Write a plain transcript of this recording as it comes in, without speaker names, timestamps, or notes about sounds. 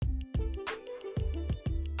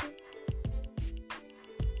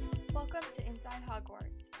Inside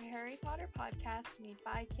Hogwarts, a Harry Potter podcast made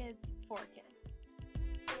by kids for kids.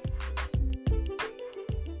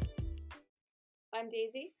 I'm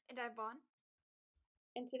Daisy. And I'm Vaughn.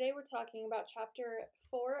 And today we're talking about Chapter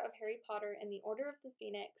 4 of Harry Potter and the Order of the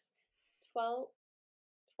Phoenix,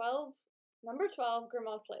 number 12,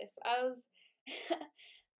 Grimmauld Place.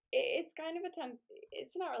 It's kind of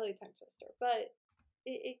it's not really a tongue twister, but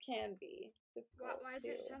it can be difficult. Why is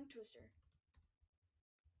it a tongue twister?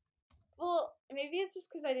 Well, maybe it's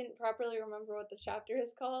just because I didn't properly remember what the chapter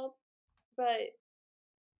is called, but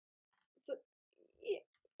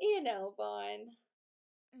you know, Vaughn.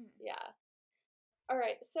 Yeah.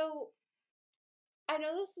 Alright, so I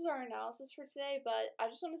know this is our analysis for today, but I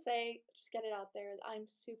just want to say, just get it out there, I'm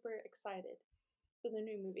super excited for the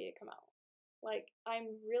new movie to come out. Like, I'm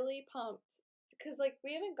really pumped, because, like,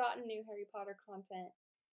 we haven't gotten new Harry Potter content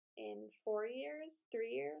in 3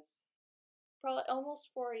 years? Probably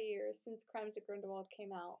almost 4 years since Crimes of Grindelwald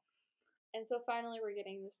came out. And so finally we're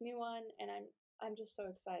getting this new one, and I'm just so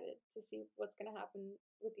excited to see what's going to happen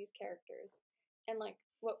with these characters, and, like,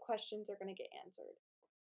 what questions are going to get answered.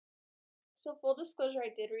 So full disclosure,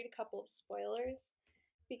 I did read a couple of spoilers,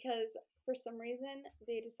 because for some reason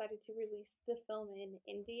they decided to release the film in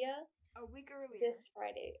India a week earlier, this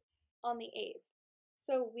Friday, on the 8th.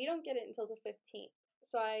 So we don't get it until the 15th.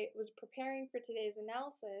 So I was preparing for today's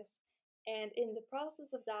analysis, and in the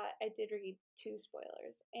process of that, I did read 2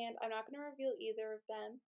 spoilers, and I'm not going to reveal either of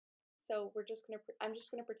them. So I'm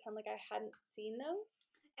just gonna pretend like I hadn't seen those.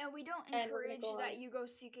 And we don't encourage that you go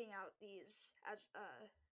seeking out these as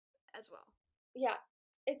well. Yeah,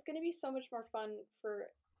 it's gonna be so much more fun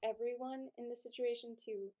for everyone in this situation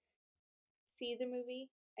to see the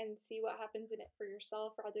movie and see what happens in it for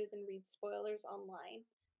yourself rather than read spoilers online.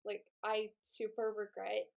 Like, I super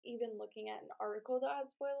regret even looking at an article that had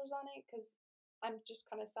spoilers on it, because I'm just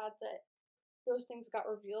kind of sad that those things got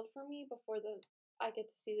revealed for me before I get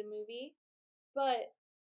to see the movie. But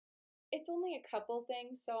it's only a couple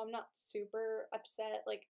things, so I'm not super upset.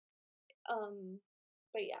 But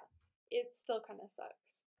yeah, it still kind of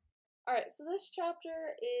sucks. Alright, so this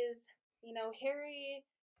chapter is, Harry,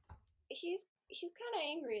 he's kind of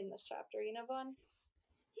angry in this chapter, Vaughn?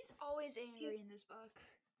 He's always angry in this book.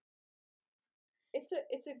 It's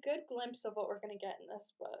a good glimpse of what we're going to get in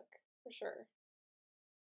this book, for sure.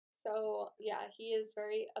 So, yeah, he is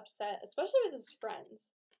very upset, especially with his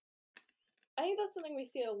friends. I think that's something we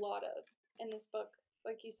see a lot of in this book,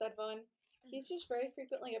 like you said, Vaughn. He's just very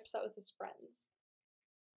frequently upset with his friends.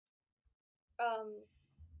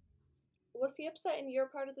 Was he upset in your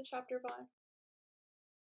part of the chapter, Vaughn?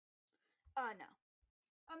 No.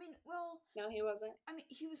 I mean, well... No, he wasn't? I mean,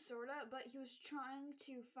 he was sorta, but he was trying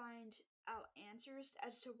to find out answers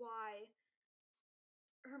as to why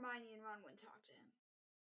Hermione and Ron wouldn't talk to him.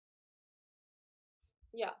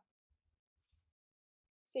 Yeah.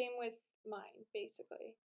 Same with mine,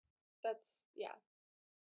 basically. That's, yeah.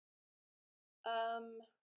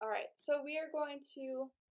 Alright, so we are going to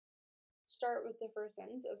start with the first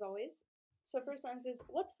sentence, as always. So first sentence is,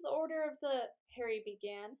 what's the order of the... Harry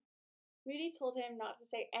began. Moody told him not to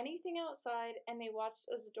say anything outside, and they watched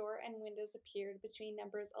as the door and windows appeared between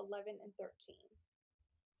numbers 11 and 13.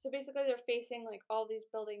 So basically they're facing, like, all these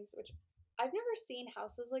buildings, which I've never seen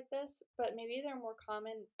houses like this, but maybe they're more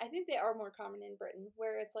common. I think they are more common in Britain,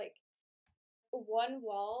 where it's, like, one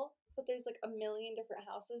wall, but there's, like, a million different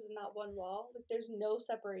houses in that one wall. Like, there's no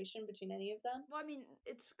separation between any of them. Well, I mean,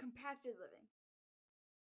 it's compacted living.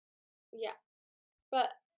 Yeah.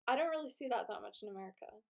 But I don't really see that much in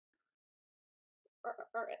America.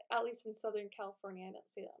 Or at least in Southern California, I don't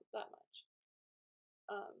see that much.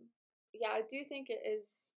 Yeah, I do think it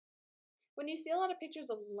is... When you see a lot of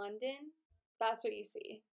pictures of London, that's what you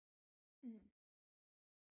see.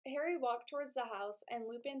 Mm-hmm. Harry walked towards the house, and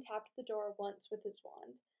Lupin tapped the door once with his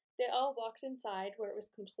wand. They all walked inside, where it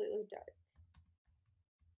was completely dark.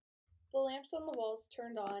 The lamps on the walls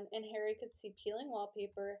turned on, and Harry could see peeling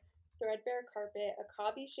wallpaper, threadbare carpet, a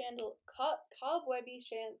cobwebby chandelier,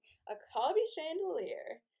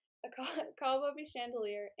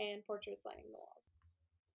 and portraits lining the walls.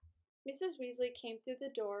 Mrs. Weasley came through the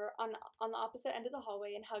door on the opposite end of the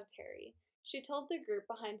hallway and hugged Harry. She told the group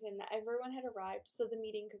behind him that everyone had arrived so the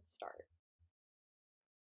meeting could start.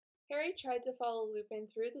 Harry tried to follow Lupin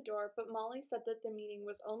through the door, but Molly said that the meeting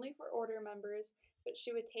was only for Order members, but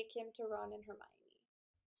she would take him to Ron and Hermione.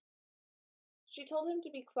 She told him to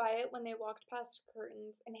be quiet when they walked past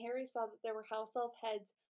curtains, and Harry saw that there were house elf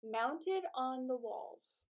heads mounted on the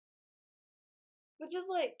walls. Which is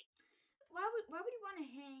like... Why would you want to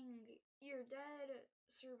hang your dead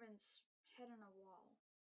servant's head on a wall?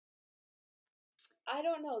 I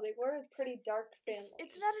don't know. They were a pretty dark family.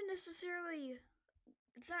 It's not necessarily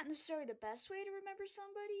the best way to remember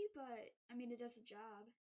somebody, but I mean, it does the job.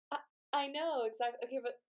 I know exactly. Okay,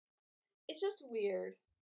 but it's just weird.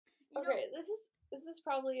 This is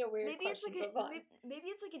probably a weird question. Maybe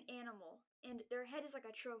it's like an animal, and their head is like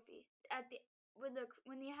a trophy. When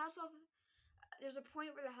the house elf, there's a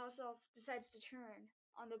point where the house elf decides to turn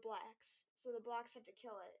on the blacks, so the blacks have to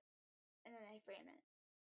kill it, and then they frame it.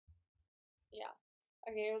 Yeah.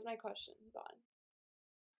 Okay, here's my question, Vaughn.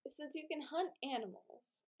 Since you can hunt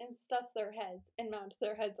animals and stuff their heads and mount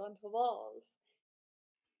their heads onto walls,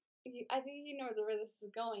 I think you know where this is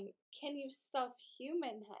going. Can you stuff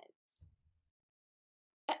human heads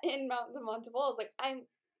and mount them onto walls? Like I'm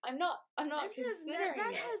not considering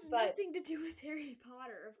that has nothing to do with Harry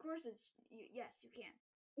Potter. Of course, yes, you can.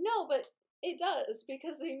 No, but it does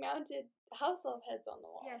because they mounted house elf heads on the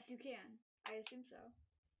wall. Yes, you can. I assume so.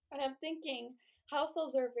 And I'm thinking house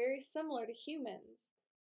elves are very similar to humans.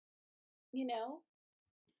 You know?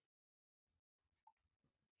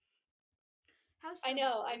 I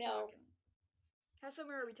know. How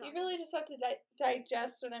similar are we talking? You really just have to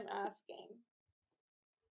digest what I'm asking.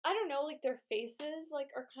 I don't know, like their faces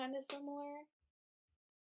are kind of similar.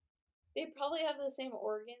 They probably have the same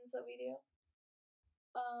organs that we do.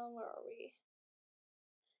 Where are we?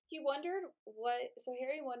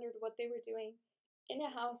 Harry wondered what they were doing in a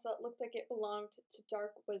house that looked like it belonged to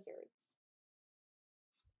dark wizards.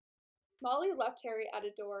 Molly left Harry at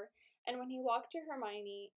a door, and when he walked to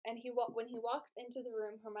Hermione, when he walked into the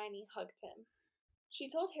room, Hermione hugged him. She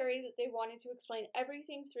told Harry that they wanted to explain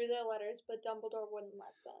everything through their letters, but Dumbledore wouldn't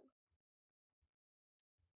let them.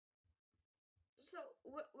 So,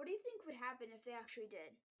 what do you think would happen if they actually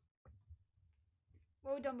did?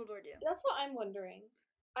 What would Dumbledore do? That's what I'm wondering.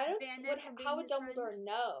 How would Dumbledore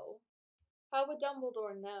know? How would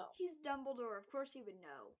Dumbledore know? He's Dumbledore. Of course he would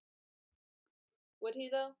know. Would he,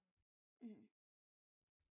 though? Mm.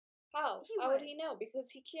 How? How would he know?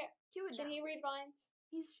 Because he can't. Can he read minds?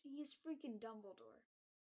 He's freaking Dumbledore.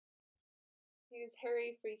 He's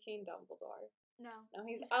Harry freaking Dumbledore. No,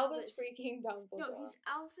 he's Albus freaking Dumbledore. No, he's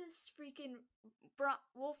Albus freaking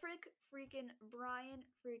Wulfric freaking Brian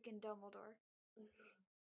freaking Dumbledore.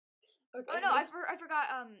 Okay. Oh no, I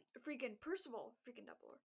forgot freaking Percival freaking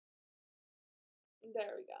Dumbledore.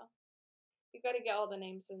 There we go. You got to get all the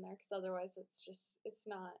names in there, because otherwise it's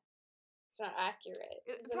not accurate.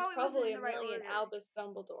 There's probably a million Albus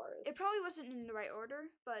Dumbledores. It probably wasn't in the right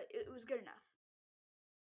order, but it was good enough.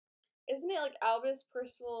 Isn't it like Albus,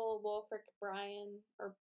 Percival, Wulfric, Brian,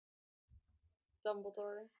 or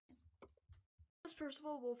Dumbledore? Albus,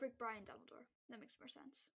 Percival, Wulfric, Brian, Dumbledore. That makes more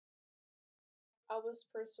sense. Albus,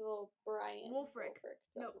 Percival, Brian, Wulfric.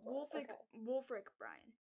 No, Wulfric, okay. Wulfric,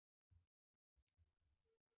 Brian.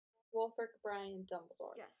 Wulfric, Brian,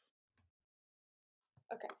 Dumbledore. Yes.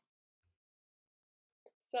 Okay.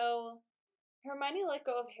 So, Hermione let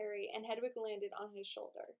go of Harry, and Hedwig landed on his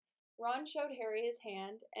shoulder. Ron showed Harry his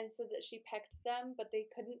hand and said that she pecked them, but they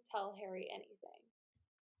couldn't tell Harry anything.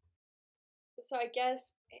 So I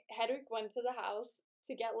guess Hedwig went to the house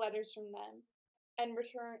to get letters from them, and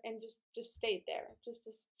returned and just stayed there. Just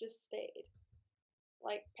stayed.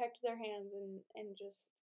 Pecked their hands and just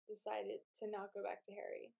decided to not go back to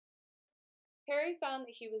Harry. Harry found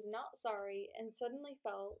that he was not sorry and suddenly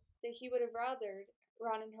felt that he would have rather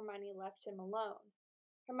Ron and Hermione left him alone.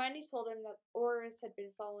 Hermione told him that Aurors had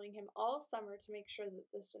been following him all summer to make sure that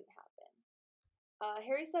this didn't happen.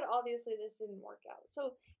 Harry said obviously this didn't work out.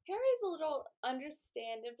 So Harry's a little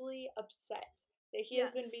understandably upset that he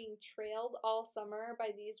has been being trailed all summer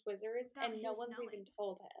by these wizards and no one's even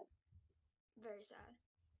told him. Very sad.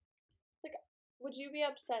 Would you be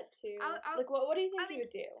upset too? What do you think you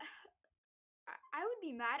would do? I would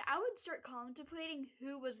be mad. I would start contemplating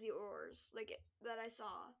who was the Aurors, that I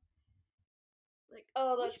saw. Which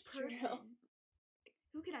person? True.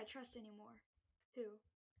 Who can I trust anymore? Who?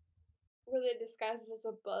 Were they disguised as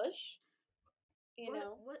a bush?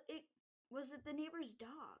 Was it the neighbor's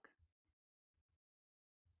dog?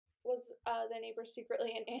 Was the neighbor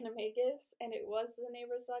secretly an animagus, and it was the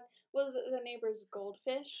neighbor's dog? Was it the neighbor's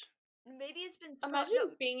goldfish? Maybe it's been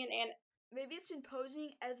being Maybe it's been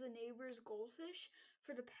posing as the neighbor's goldfish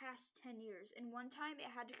for the past 10 years, and this time it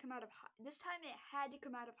had to come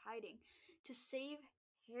out of hiding to save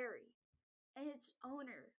Harry, and its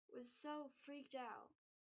owner was so freaked out.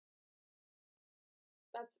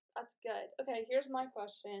 That's good. Okay, here's my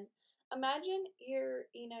question. Imagine you're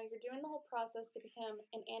doing the whole process to become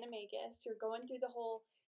an animagus. You're going through the whole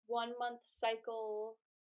 1 month cycle,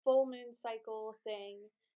 full moon cycle thing,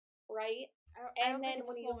 right? And then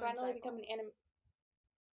when you finally become an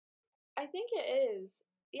I think it is.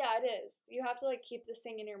 Yeah, it is. You have to like keep this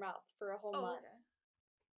thing in your mouth for a whole month. Okay.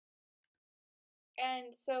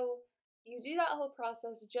 And so you do that whole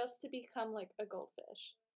process just to become like a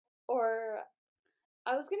goldfish. Or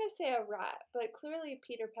I was gonna say a rat, but clearly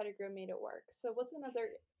Peter Pettigrew made it work. So what's an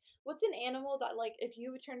animal that like if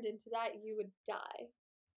you turned into that you would die?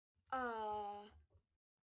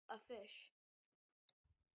 A fish.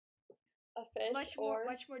 A fish Much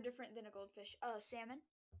more different than a goldfish. Salmon.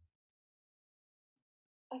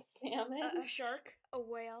 A salmon? A shark. A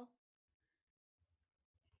whale.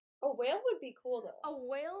 A whale would be cool though. A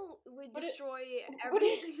whale would destroy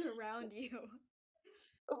everything around you.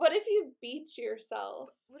 What if you beat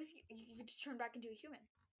yourself? What if you could just turn back into a human?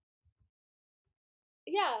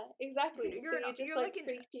 Yeah, exactly. So you just like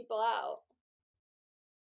freak people out.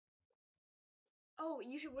 Oh,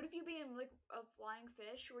 you should. What if you became like a flying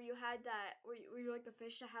fish, where you had that, where you're like the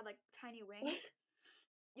fish that had like tiny wings?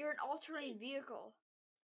 You're an all-terrain vehicle.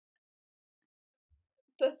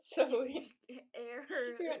 That's so weird. Air,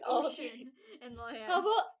 ocean, and land. How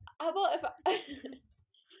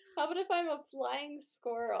about if I'm a flying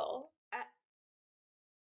squirrel?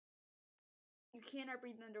 You cannot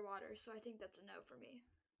breathe underwater, so I think that's a no for me.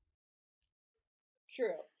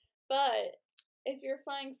 True, but if you're a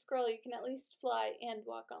flying squirrel, you can at least fly and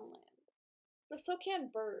walk on land. But so can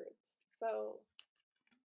birds. So,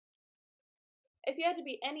 if you had to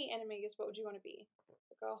be any animagus, what would you want to be?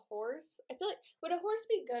 Like a horse? I feel like, would a horse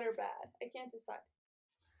be good or bad? I can't decide.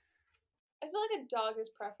 I feel like a dog is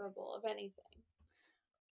preferable of anything.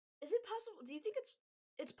 Is it possible? Do you think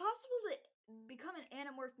it's possible to become an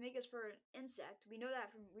anamorphmagus for an insect? We know that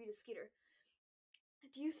from Rita Skeeter.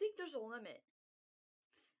 Do you think there's a limit?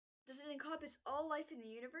 Does it encompass all life in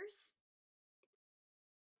the universe?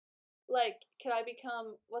 Like, could I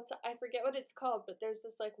become I forget what it's called, but there's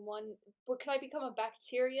this like one. But could I become a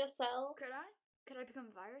bacteria cell? Could I? Could I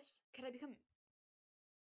become a virus? Could I become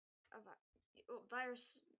a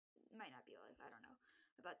virus? Might not be alive. I don't know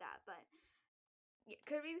about that, but yeah,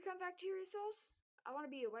 could we become bacteria cells? I want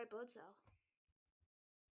to be a white blood cell.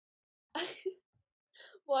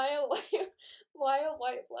 Why a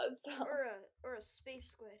white blood cell? Or a space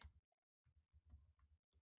squid.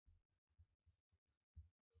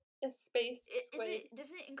 A space squid.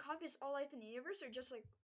 Does it encompass all life in the universe, or just like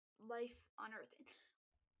life on Earth?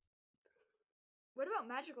 What about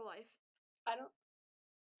magical life? I don't.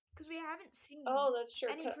 Because we haven't seen. Oh, that's true.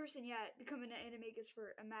 Any person yet become an animagus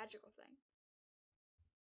for a magical thing.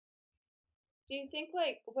 Do you think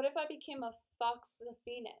like what if I became a fox the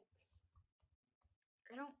phoenix?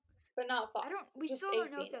 I don't. But not fox. We still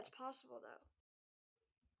don't know if that's possible though.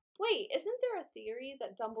 Wait, isn't there a theory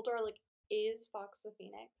that Dumbledore like is Fawkes the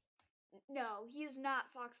Phoenix? No, he is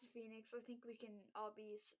not Fawkes the Phoenix. I think we can all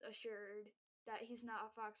be assured that he's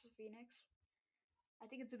not Fawkes the Phoenix. I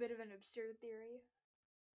think it's a bit of an absurd theory.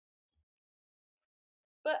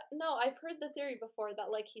 But no, I've heard the theory before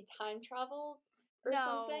that like he time traveled or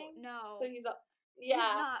something. No. So he's He's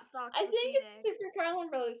not Fawkes the Phoenix. I think it's Super Carlin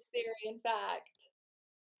Brothers theory, in fact.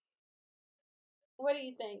 What do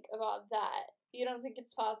you think about that? You don't think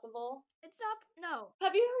it's possible? It's not. No.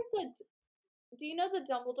 Have you heard do you know the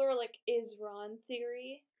Dumbledore like is Ron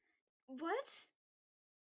theory? What?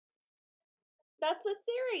 That's a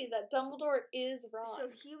theory that Dumbledore is Ron. So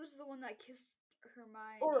he was the one that kissed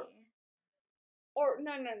Hermione. Or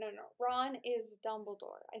no. Ron is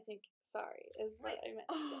Dumbledore. I think. Sorry, is what I meant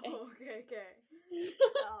to say. Okay.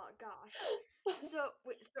 Oh gosh. So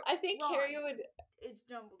I think Ron Harry is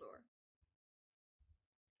Dumbledore.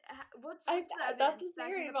 What's the evidence that's a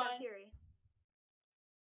backing up that theory?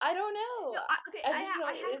 I don't know. No, okay, I have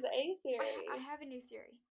a theory. I have a new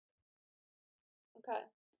theory. Okay.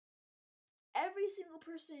 Every single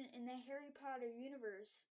person in the Harry Potter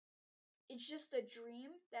universe, it's just a dream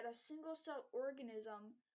that a single-cell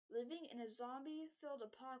organism living in a zombie-filled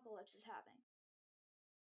apocalypse is having.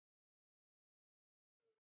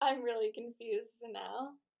 I'm really confused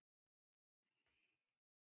now.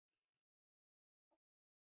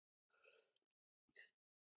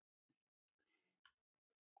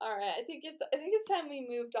 All right, I think it's time we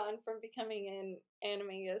moved on from becoming an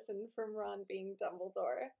animagus and from Ron being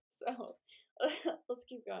Dumbledore. So let's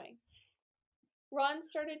keep going. Ron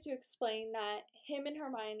started to explain that he and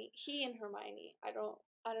Hermione, I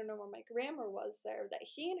don't know where my grammar was there, that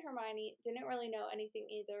he and Hermione didn't really know anything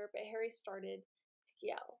either, but Harry started to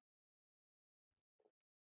yell.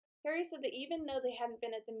 Harry said that even though they hadn't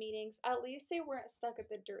been at the meetings, at least they weren't stuck at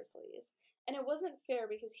the Dursleys. And it wasn't fair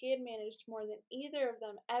because he had managed more than either of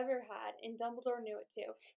them ever had, and Dumbledore knew it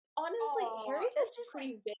too. Honestly, Harry was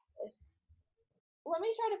pretty vicious. let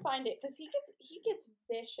me try to find it because he gets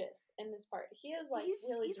vicious in this part. He is like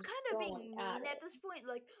really he's just kind of being going at mean at it. this point.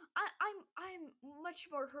 Like I'm much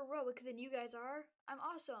more heroic than you guys are. I'm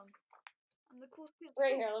awesome. I'm the coolest kid at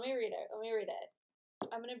Right school. here, let me read it.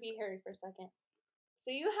 I'm gonna be Harry for a second.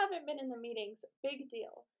 So you haven't been in the meetings. Big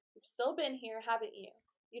deal. You've still been here, haven't you?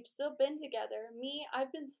 You've still been together. Me,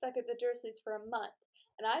 I've been stuck at the Dursleys for a month,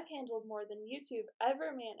 and I've handled more than you two have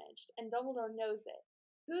ever managed, and Dumbledore knows it.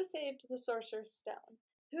 Who saved the Sorcerer's Stone?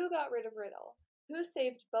 Who got rid of Riddle? Who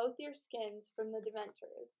saved both your skins from the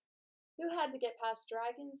Dementors? Who had to get past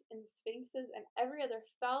dragons and sphinxes and every other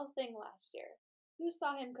foul thing last year? Who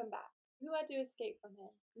saw him come back? Who had to escape from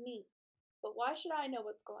him? Me. But why should I know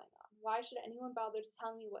what's going on? Why should anyone bother to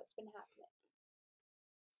tell me what's been happening?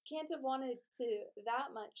 Can't have wanted to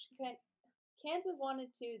that much, can't have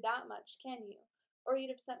wanted to that much, can you? Or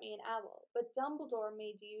you'd have sent me an owl. But Dumbledore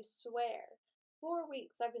made you swear. 4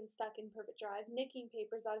 weeks I've been stuck in Privet Drive, nicking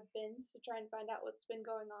papers out of bins to try and find out what's been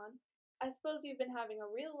going on. I suppose you've been having a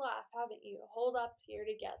real laugh, haven't you? Hold up here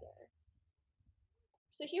together.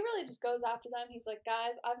 So he really just goes after them. He's like,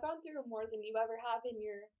 guys, I've gone through more than you ever have in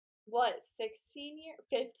your, 16 years,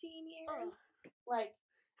 15 years? Ugh. Like,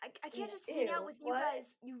 I can't just hang out with you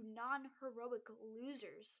guys, you non-heroic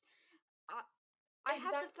losers. I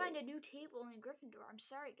have to find a new table in Gryffindor. I'm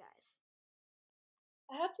sorry, guys.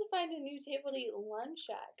 I have to find a new table to eat lunch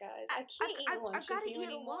at, guys. I can't eat lunch I've got to with you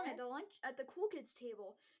eat anymore. alone at the cool kids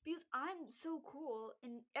table because I'm so cool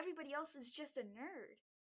and everybody else is just a nerd.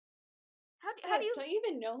 How do you don't you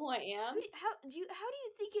even know who I am? How do you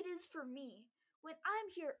think it is for me when I'm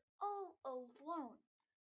here all alone?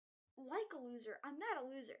 Like a loser. I'm not a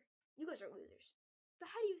loser. You guys are losers. But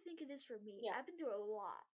how do you think it is for me? Yeah. I've been through a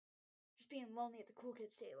lot. Just being lonely at the cool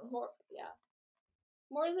kids table.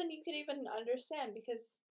 More than you could even understand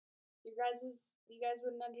because you guys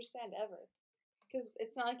wouldn't understand ever. Because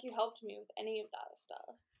it's not like you helped me with any of that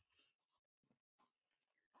stuff.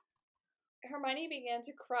 Hermione began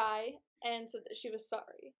to cry and said that she was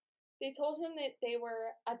sorry. They told him that they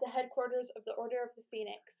were at the headquarters of the Order of the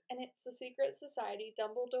Phoenix, and it's the secret society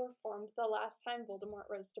Dumbledore formed the last time Voldemort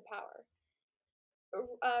rose to power.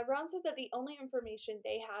 Ron said that the only information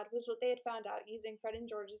they had was what they had found out using Fred and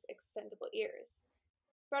George's extendable ears.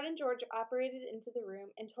 Fred and George operated into the room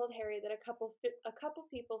and told Harry that a couple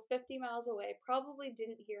people 50 miles away probably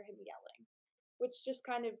didn't hear him yelling, which just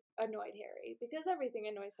kind of annoyed Harry because everything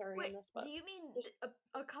annoys Harry in this book. Do you mean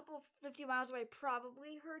a couple 50 miles away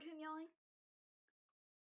probably heard him yelling?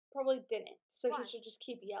 Probably didn't, so Why? He should just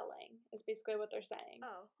keep yelling. Is basically what they're saying.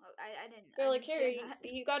 Oh, I didn't. They're like, Harry,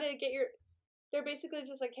 you gotta get your. They're basically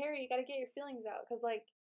just like, Harry, you gotta get your feelings out because like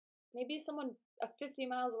maybe someone 50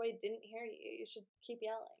 miles away didn't hear you. You should keep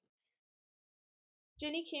yelling.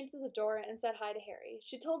 Ginny came to the door and said hi to Harry.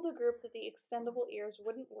 She told the group that the extendable ears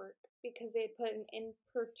wouldn't work because they had put an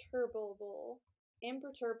imperturbable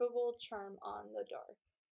charm on the door.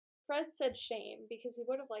 Fred said shame because he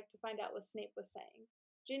would have liked to find out what Snape was saying.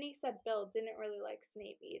 Ginny said Bill didn't really like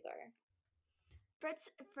Snape either.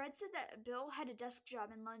 Fred said that Bill had a desk job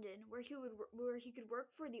in London where he could work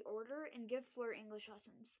for the Order and give Fleur English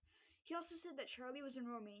lessons. He also said that Charlie was in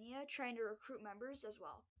Romania trying to recruit members as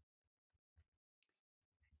well.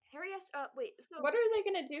 Harry asked, so what are they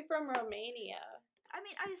gonna do from Romania? I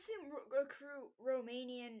mean, I assume recruit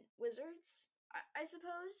Romanian wizards, I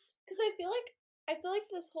suppose. Because I feel like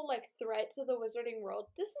this whole like threat to the wizarding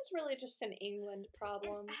world, this is really just an England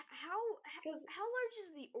problem. And how large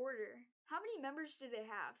is the Order? How many members do they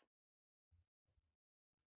have?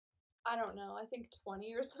 I don't know. I think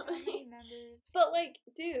 20 or something. How many members? But like,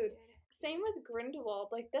 dude, same with Grindelwald.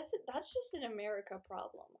 Like that's just an America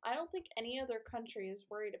problem. I don't think any other country is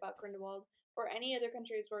worried about Grindelwald or any other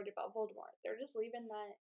country is worried about Voldemort. They're just leaving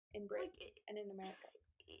that in Britain and in America.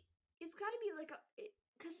 It's got to be like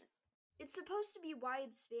because it's supposed to be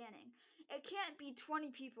wide spanning. It can't be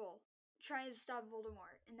 20 people trying to stop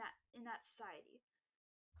Voldemort in that society.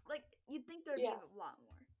 Like you'd think there'd be a lot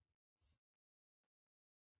more.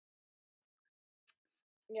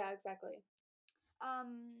 Yeah, exactly.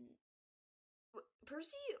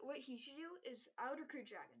 Percy, what he should do is I would recruit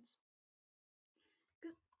dragons.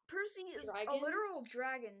 Because Percy is a literal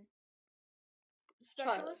dragon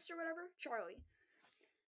specialist or whatever. Charlie.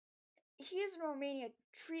 He is in Romania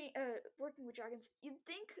working with dragons. You'd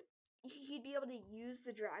think he'd be able to use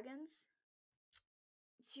the dragons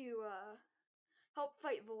to help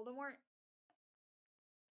fight Voldemort.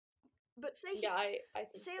 But say I think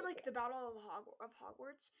say so, like the Battle of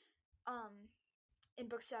Hogwarts, in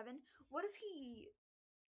book 7. What if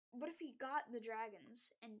he got the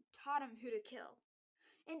dragons and taught him who to kill?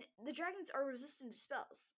 And the dragons are resistant to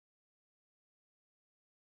spells.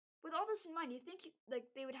 all this in mind, you think like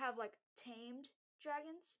they would have like tamed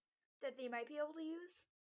dragons that they might be able to use?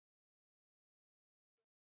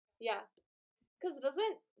 Yeah, because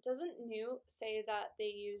doesn't Newt say that they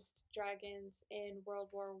used dragons in World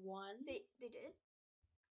War One? They did.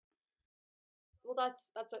 Well, that's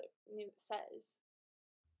what Newt says.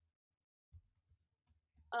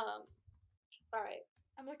 All right.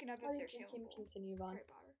 I'm looking up Or if they're you can tameable. continue, Vaughn. Harry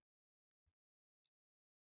Potter.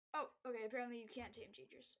 Oh, okay. Apparently you can't tame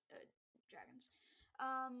dragons.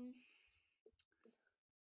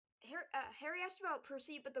 Harry asked about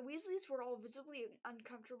Percy, but the Weasleys were all visibly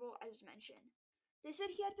uncomfortable, as mentioned. They said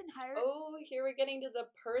he had been hired. Oh, here we're getting to the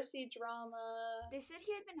Percy drama. They said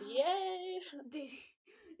he had been Yay!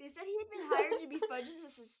 They said he had been hired to be Fudge's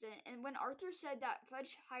assistant, and when Arthur said that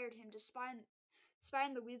Fudge hired him to spy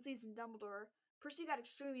on the Weasleys and Dumbledore, Percy got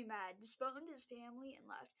extremely mad, disphoned his family, and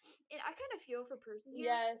left. And I kind of feel for Percy here.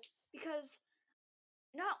 Yes. Because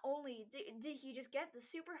not only did he just get the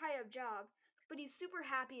super high up job, but he's super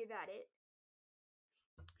happy about it.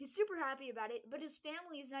 He's super happy about it, but his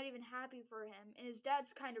family is not even happy for him, and his dad's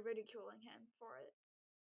kind of ridiculing him for it.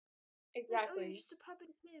 Exactly. Like, oh, you're just a puppet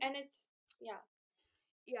of him. And it's, yeah.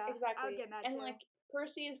 Yeah, exactly. I would get mad and too. Like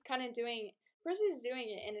Percy's doing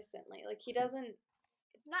it innocently. Like he doesn't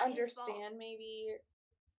it's not understand maybe.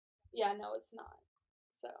 Yeah, no, it's not.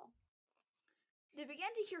 So they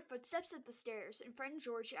began to hear footsteps at the stairs, and friend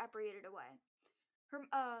George apparated away.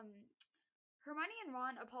 Hermione and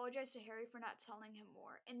Ron apologized to Harry for not telling him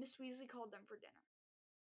more, and Miss Weasley called them for dinner.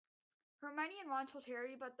 Hermione and Ron told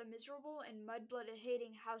Harry about the miserable and mud-blooded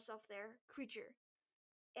hating house elf there, Kreacher.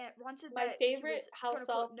 And Ron said my that favorite he was, house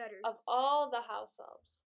elf of all the house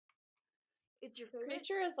elves. It's your favorite?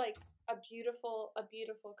 Kreacher is like a beautiful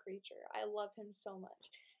creature. I love him so much.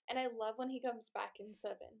 And I love when he comes back in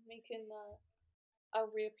 7, making a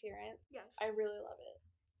reappearance. Yes. I really love it.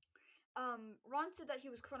 Ron said that he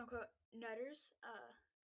was quote-unquote nutters.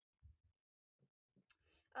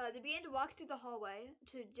 They began to walk through the hallway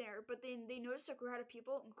to dinner, but then they noticed a crowd of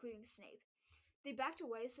people, including Snape. They backed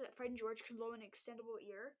away so that Fred and George could blow an extendable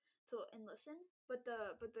ear and listen, but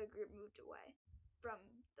the group moved away from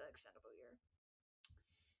the extendable ear.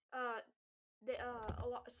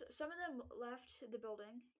 Some of them left the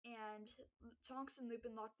building, and Tonks and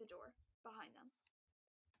Lupin locked the door behind them.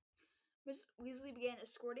 Miss Weasley began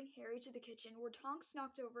escorting Harry to the kitchen, where Tonks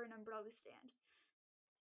knocked over an umbrella stand.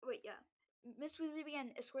 Miss Weasley began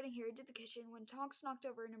escorting Harry to the kitchen when Tonks knocked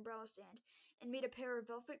over an umbrella stand and made a pair of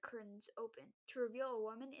velvet curtains open to reveal a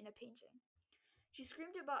woman in a painting. She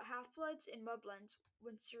screamed about half-bloods and mudbloods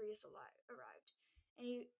when Sirius arrived, and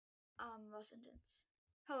he lost sentence.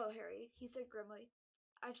 "Hello, Harry," he said grimly.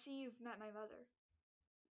 "I see you've met my mother."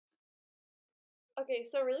 Okay,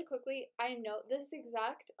 so really quickly, I know this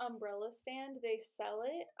exact umbrella stand, they sell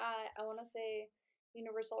it at, I want to say,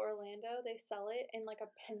 Universal Orlando. They sell it in like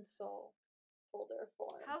a pencil holder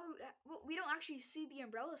form. Well, we don't actually see the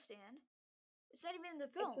umbrella stand. It's not even in the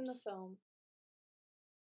film. It's in the film.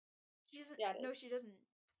 She doesn't. Yeah, no, she doesn't.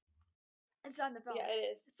 It's not in the film. Yeah,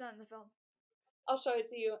 it is. It's not in the film. I'll show it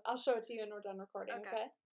to you. When we're done recording.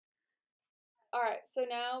 Okay. All right. So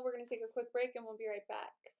now we're gonna take a quick break, and we'll be right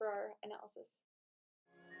back for our analysis.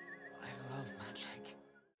 I love magic.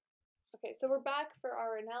 Okay, so we're back for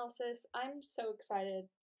our analysis. I'm so excited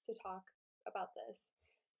to talk about this.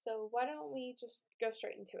 So why don't we just go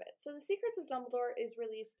straight into it? So The Secrets of Dumbledore is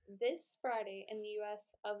released this Friday in the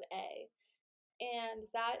US of A. And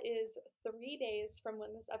that is 3 days from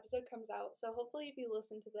when this episode comes out. So hopefully if you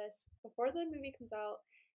listen to this before the movie comes out,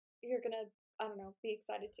 you're gonna, be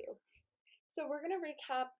excited too. So we're gonna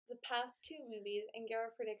recap the past 2 movies and give our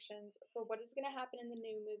predictions for what is gonna happen in the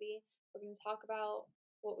new movie. We're gonna talk about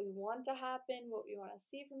what we want to happen, what we want to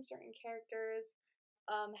see from certain characters,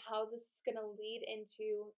 how this is gonna lead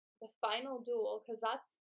into the final duel, because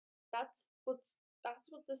that's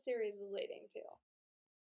what the series is leading to.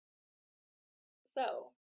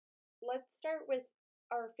 So, let's start with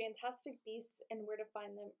our Fantastic Beasts and Where to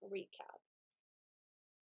Find Them recap.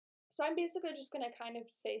 So I'm basically just gonna kind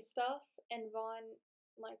of say stuff, and Vaughn,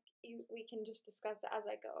 we can just discuss it as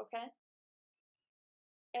I go, okay?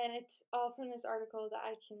 And it's all from this article that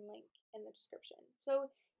I can link in the description. So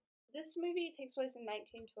this movie takes place in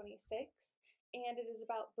 1926, and it is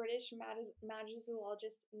about British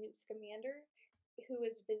magizoologist Newt Scamander, who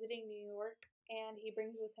is visiting New York, and he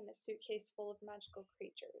brings with him a suitcase full of magical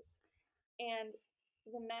creatures. And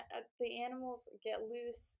the animals get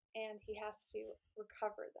loose, and he has to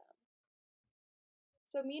recover them.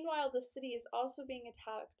 So meanwhile, the city is also being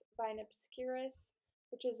attacked by an Obscurus,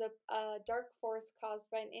 which is a dark force caused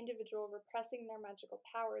by an individual repressing their magical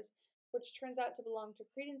powers which turns out to belong to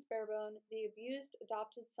Credence Barebone, the abused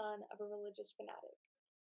adopted son of a religious fanatic.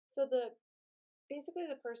 So basically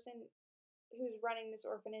the person who's running this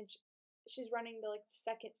orphanage, she's running the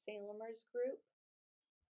second Salemers group,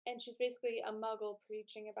 and she's basically a muggle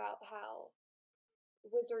preaching about how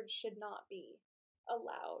wizards should not be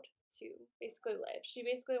allowed to basically live. She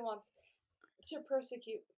basically wants to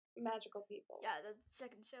persecute magical people. Yeah, the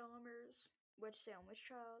second Salemers, Salem witch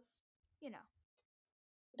trials. You know.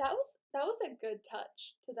 That was a good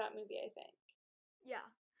touch to that movie, I think. Yeah,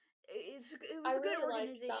 it was a good really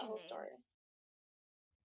organization liked that whole name. story.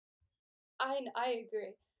 I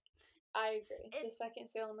agree. The second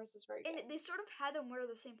Salemers is very good. And they sort of had them wear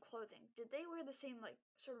the same clothing. Did they wear the same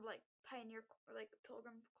sort of pioneer or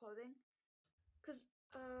pilgrim clothing? Because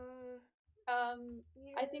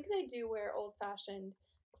I think they do wear old-fashioned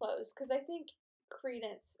clothes, because I think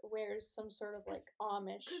Credence wears some sort of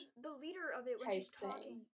Amish. Because the leader of it, when she's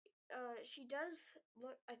talking, she does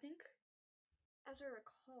look. I think, as I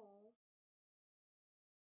recall,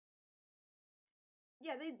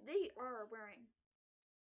 yeah, they are wearing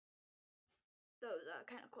those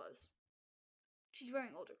kind of clothes. She's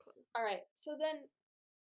wearing older clothes. All right, so then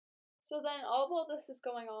all while this is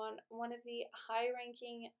going on, one of the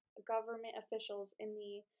high-ranking government officials in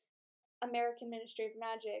the American Ministry of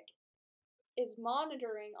Magic is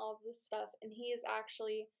monitoring all of this stuff, and he is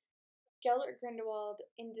actually Gellert Grindelwald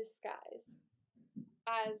in disguise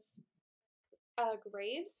as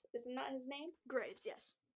Graves. Isn't that his name? Graves,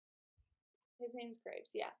 yes. His name's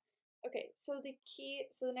Graves, yeah. Okay, so the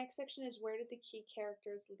next section is where did the key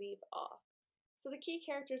characters leave off? So the key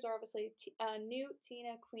characters are obviously Newt,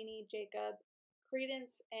 Tina, Queenie, Jacob,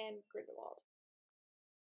 Credence, and Grindelwald.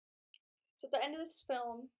 So at the end of this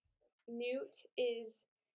film, Newt in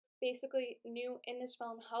this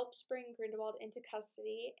film helps bring Grindelwald into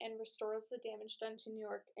custody and restores the damage done to New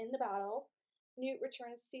York in the battle. Newt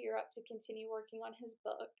returns to Europe to continue working on his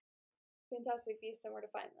book, Fantastic Beasts and Where to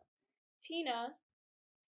Find Them. Tina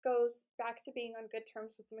goes back to being on good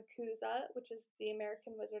terms with MACUSA, which is the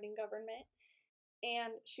American wizarding government,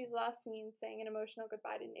 and she's last seen saying an emotional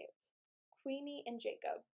goodbye to Newt. Queenie and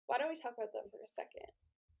Jacob. Why don't we talk about them for a second?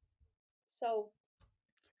 So,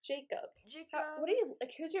 Jacob. What do you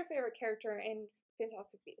like? Who's your favorite character in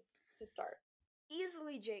Fantastic Beasts to start?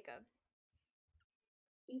 Easily Jacob.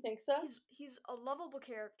 You think so? He's a lovable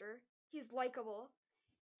character. He's likable,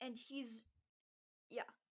 and yeah.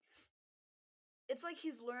 It's like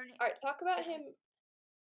he's learning. All right, talk about him.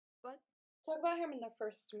 What? Talk about him in the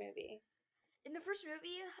first movie. In the first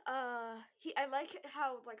movie, I like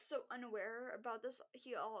how so unaware about this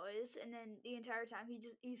he all is, and then the entire time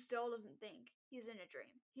he still doesn't think he's in a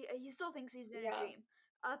dream. He still thinks he's in a dream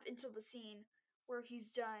up until the scene where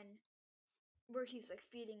he's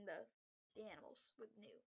feeding the animals with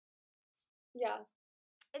Newt. Yeah.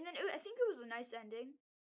 And then I think it was a nice ending.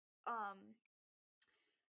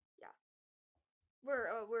 Yeah.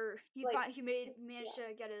 Where he managed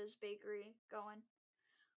to get his bakery going.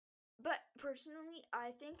 But personally, I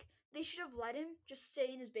think they should have let him just stay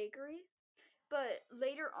in his bakery, but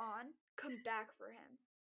later on come back for him,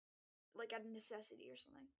 out of necessity or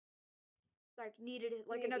something. Needed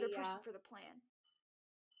maybe, another person for the plan.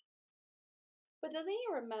 But doesn't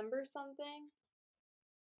he remember something?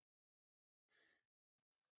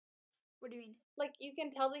 What do you mean? You can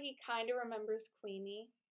tell that he kind of remembers Queenie.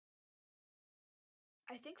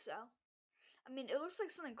 I think so. I mean, it looks like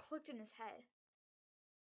something clicked in his head.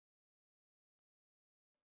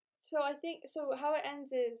 So I think how it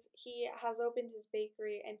ends is he has opened his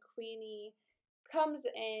bakery and Queenie comes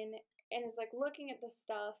in and is looking at the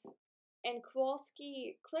stuff, and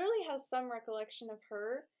Kowalski clearly has some recollection of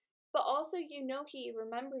her, but also he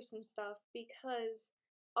remembers some stuff because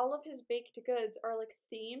all of his baked goods are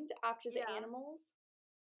themed after the animals.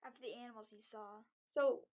 After the animals he saw.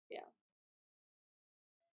 So yeah.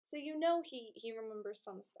 So he remembers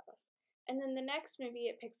some stuff. And then the next movie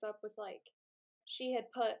it picks up with she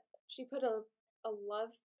put a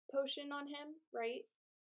love potion on him, right?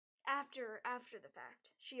 After the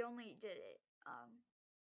fact. She only did it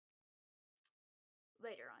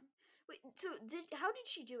later on. Wait, so how did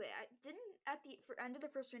she do it? At the end of the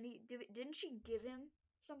first movie, didn't she give him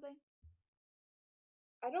something?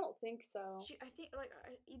 I don't think so. I think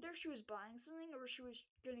either she was buying something or she was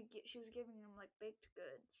giving him baked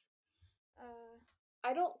goods.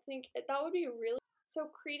 I don't think that would be really. So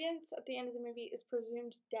Credence at the end of the movie is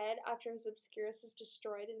presumed dead after his Obscurus is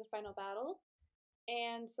destroyed in the final battle,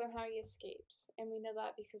 and somehow he escapes, and we know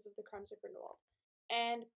that because of the Crimes of Grindelwald.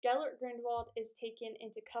 And Gellert Grindelwald is taken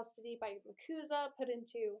into custody by MACUSA, put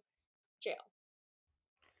into jail.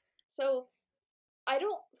 So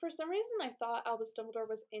For some reason, I thought Albus Dumbledore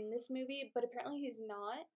was in this movie, but apparently he's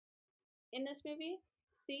not in this movie.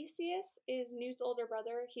 Theseus is Newt's older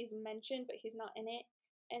brother. He's mentioned, but he's not in it.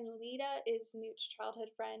 And Leta is Newt's childhood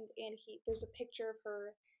friend, and there's a picture of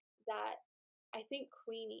her that I think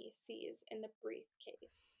Queenie sees in the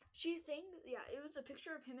briefcase. It was a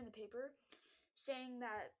picture of him in the paper saying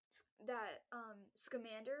that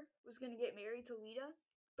Scamander was going to get married to Leta,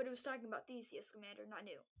 but it was talking about Theseus Scamander, not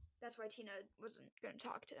Newt. That's why Tina wasn't going to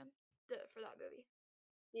talk to him for that movie.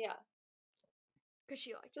 Yeah. Because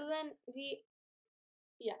she liked him.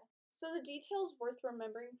 So the details worth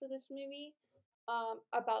remembering for this movie,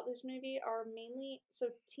 about this movie are mainly,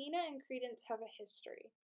 so Tina and Credence have a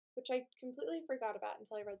history, which I completely forgot about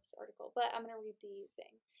until I read this article, but I'm going to read the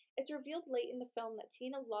thing. It's revealed late in the film that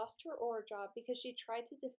Tina lost her Auror job because she tried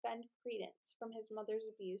to defend Credence from his mother's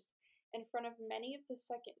abuse in front of many of the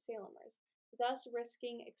second Salemers, thus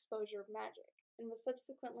risking exposure of magic, and was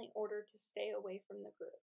subsequently ordered to stay away from the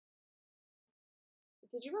group.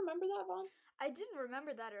 Did you remember that, Vaughn? I didn't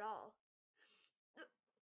remember that at all.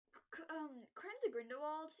 Crimes of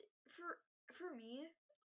Grindelwald, for me,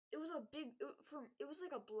 it was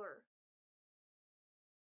like a blur.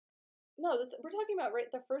 No, we're talking about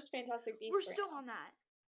the first Fantastic Beasts. We're still on that.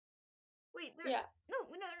 Wait, no,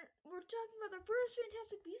 we're talking about the first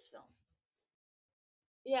Fantastic Beasts film.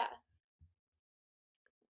 Yeah.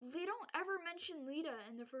 They don't ever mention Leta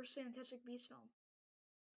in the first Fantastic Beasts film.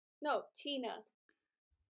 No, Tina.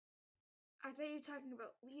 I thought you were talking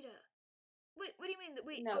about Leta. Wait, what do you mean?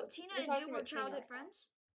 Wait, no, Tina and Newt were childhood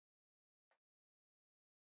friends?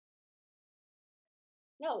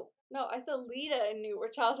 No, I said Leta and Newt were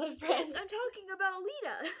childhood friends. Yes, I'm talking about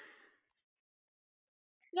Leta.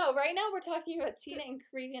 No, right now we're talking about Tina and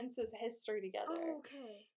Credence's history together. Oh,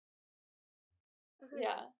 okay.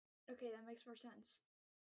 Yeah. Okay, that makes more sense.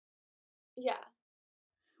 Yeah.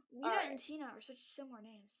 Leta and Tina are such similar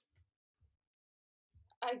names.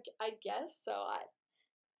 I guess so.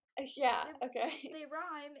 Yeah. Okay. They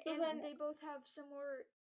rhyme, they both have similar.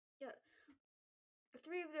 Yeah.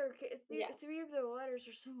 Three of their letters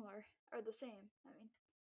are the same. I mean,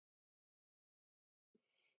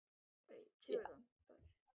 wait, two of them.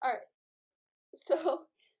 All right. So,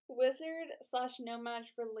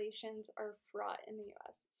 wizard/no-maj relations are fraught in the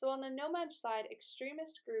U.S. So on the no-maj side,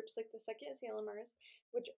 extremist groups like the Second Salemers,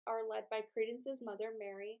 which are led by Credence's mother,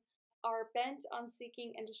 Mary, are bent on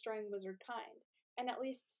seeking and destroying wizard kind, and at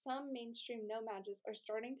least some mainstream no-mages are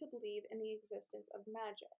starting to believe in the existence of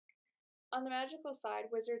magic. On the magical side,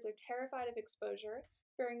 wizards are terrified of exposure,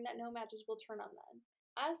 fearing that no-mages will turn on them.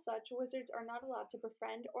 As such, wizards are not allowed to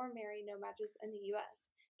befriend or marry no-mages in the US,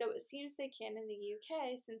 though it seems they can in the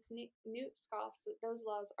UK since Newt scoffs that those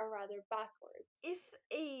laws are rather backwards. If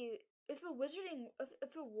a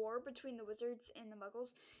war between the wizards and the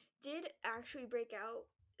muggles did actually break out,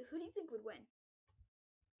 who do you think would win?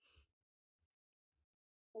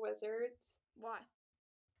 Wizards. Why?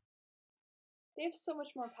 They have so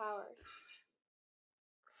much more power.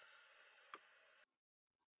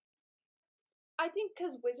 I think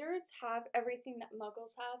because wizards have everything that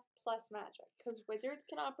muggles have, plus magic. Because wizards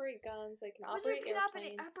can operate guns, they can operate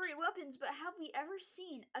airplanes. Operate weapons, but have we ever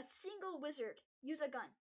seen a single wizard use a gun?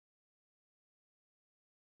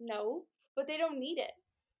 No, but they don't need it.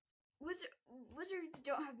 Wizards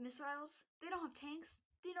don't have missiles. They don't have tanks.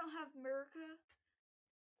 They don't have America.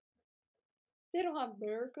 They don't have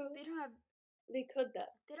America. They could though.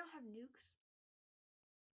 They don't have nukes.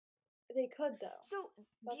 They could though. So,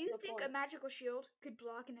 do you think a magical shield could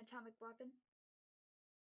block an atomic weapon?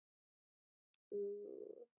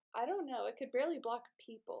 Ooh, I don't know. It could barely block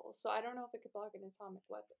people, so I don't know if it could block an atomic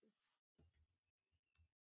weapon.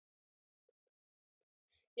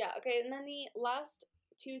 Yeah, okay, and then the last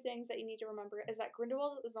two things that you need to remember is that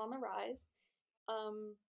Grindelwald is on the rise.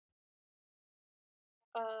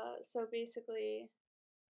 So basically,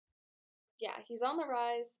 yeah, he's on the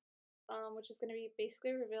rise, which is going to be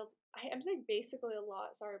basically revealed. I'm saying basically a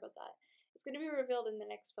lot, sorry about that. It's going to be revealed in the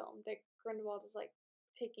next film that Grindelwald is, like,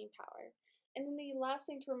 taking power. And then the last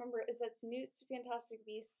thing to remember is that Newt's Fantastic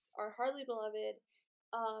Beasts are hardly beloved.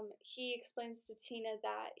 He explains to Tina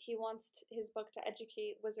that he wants his book to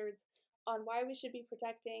educate wizards on why we should be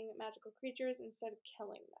protecting magical creatures instead of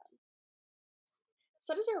killing them.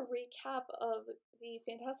 So that is our recap of the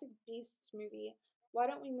Fantastic Beasts movie. Why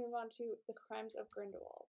don't we move on to The Crimes of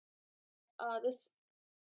Grindelwald?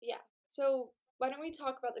 So why don't we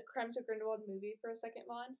talk about The Crimes of Grindelwald movie for a second,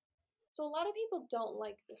 Vaughn? So a lot of people don't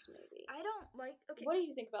like this movie. I don't like. Okay. What do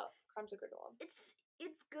you think about Crimes of Grindelwald? It's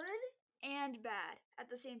good and bad at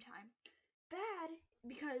the same time. Bad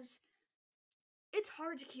because it's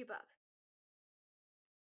hard to keep up.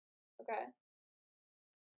 Okay.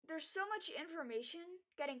 There's so much information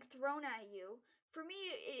getting thrown at you. For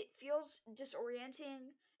me, it feels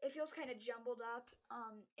disorienting. It feels kind of jumbled up,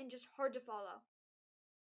 and just hard to follow.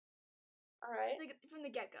 All right. Like from the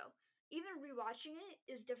get-go. Even rewatching it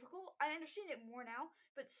is difficult. I understand it more now,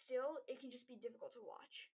 but still, it can just be difficult to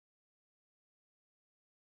watch.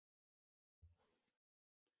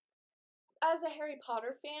 As a Harry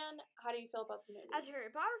Potter fan, how do you feel about the movie? As a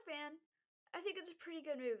Harry Potter fan, I think it's a pretty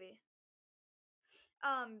good movie.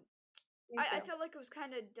 I felt like it was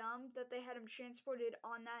kind of dumb that they had him transported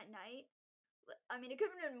on that night. I mean, it could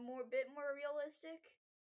have been a bit more realistic.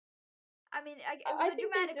 I mean, it was a dramatic scene. I think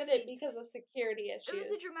they did it because of security issues. It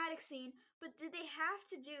was a dramatic scene, but did they have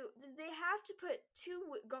to put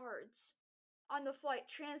 2 guards on the flight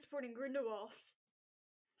transporting Grindelwald?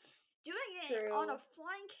 Doing it on a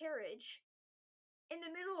flying carriage in the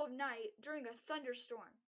middle of night during a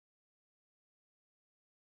thunderstorm.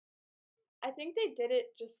 I think they did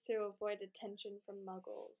it just to avoid attention from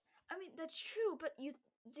Muggles. I mean, that's true, but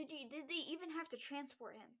did they even have to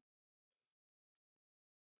transport him?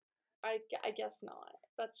 I guess not.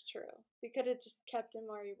 That's true. We could have just kept him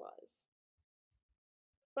where he was.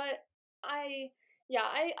 But I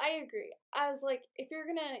agree. As like, if you're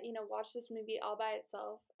gonna, watch this movie all by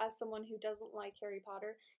itself, as someone who doesn't like Harry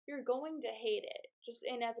Potter, you're going to hate it. Just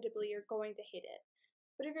inevitably, you're going to hate it.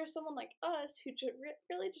 But if you're someone like us who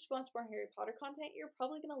really just wants more Harry Potter content, you're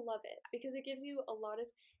probably gonna love it because it gives you a lot of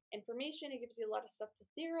information. It gives you a lot of stuff to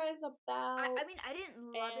theorize about. I mean, I didn't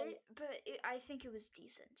love it, but I think it was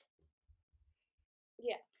decent.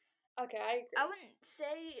 Yeah. Okay, I agree. I wouldn't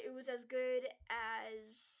say it was as good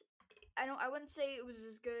as I wouldn't say it was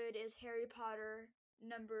as good as Harry Potter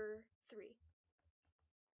number 3.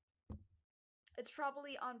 It's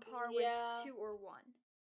probably on par with 2 or 1.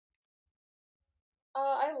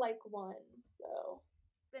 I like 1 though.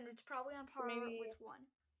 Then it's probably on par with 1.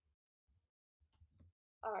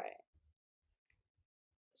 All right.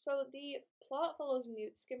 So the plot follows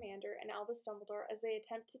Newt Scamander and Albus Dumbledore as they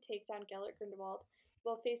attempt to take down Gellert Grindelwald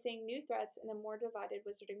while facing new threats in a more divided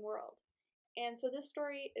wizarding world. And so this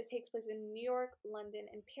story, it takes place in New York, London,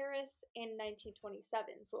 and Paris in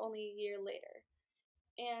 1927, so only a year later.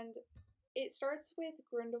 And it starts with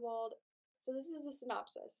Grindelwald. So this is a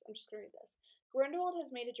synopsis. I'm just going to read this. Grindelwald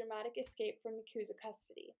has made a dramatic escape from MACUSA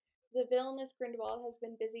custody. The villainous Grindelwald has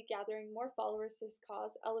been busy gathering more followers to his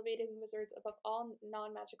cause, elevating wizards above all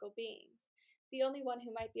non-magical beings. The only one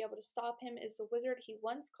who might be able to stop him is the wizard he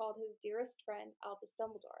once called his dearest friend, Albus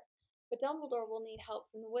Dumbledore. But Dumbledore will need help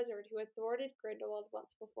from the wizard who had thwarted Grindelwald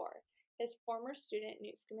once before, his former student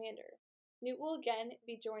Newt Scamander. Newt will again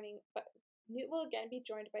be joined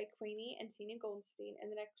by Queenie and Tina Goldstein in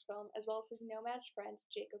the next film, as well as his no-match friend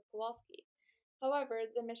Jacob Kowalski. However,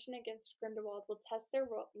 the mission against Grindelwald will test their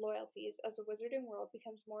loyalties as the wizarding world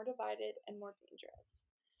becomes more divided and more dangerous.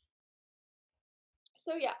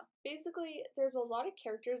 So yeah, basically, there's a lot of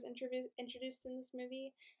characters introduced in this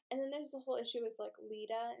movie, and then there's the whole issue with like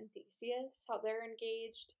Leta and Theseus, how they're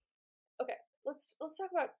engaged. Okay, let's talk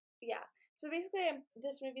about So basically,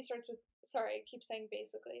 this movie starts with. Sorry, I keep saying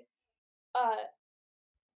basically.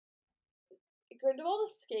 Grindelwald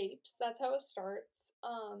escapes. That's how it starts.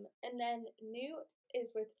 And then Newt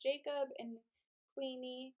is with Jacob and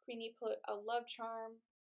Queenie. Queenie put a love charm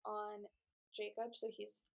on Jacob, so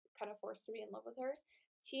he's kind of forced to be in love with her.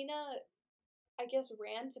 Tina, I guess,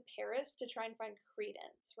 ran to Paris to try and find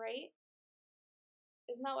Credence, right?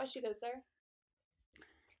 Isn't that why she goes there?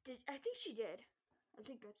 I think she did. I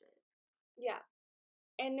think that's it. Yeah.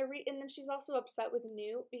 And then she's also upset with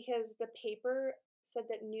Newt because the paper said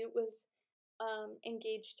that Newt was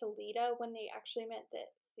engaged to Leta when they actually meant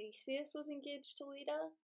that Theseus was engaged to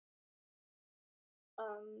Leta.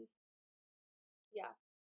 Yeah.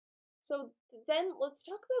 So then let's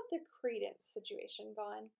talk about the Credence situation,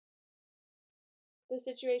 Vaughn. The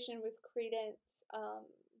situation with Credence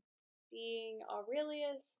being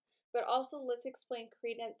Aurelius, but also let's explain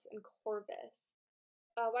Credence and Corvus.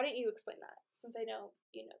 Why don't you explain that, since I know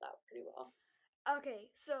you know that pretty well. Okay,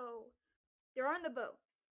 so they're on the boat.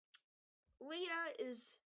 Leta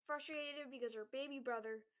is frustrated because her baby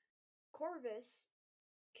brother, Corvus,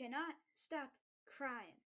 cannot stop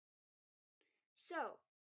crying. So,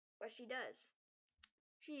 what she does,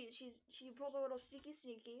 she pulls a little sneaky.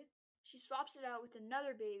 She swaps it out with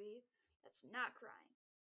another baby that's not crying.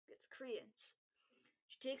 It's Credence.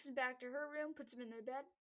 She takes him back to her room, puts him in their bed,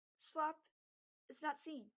 swap. It's not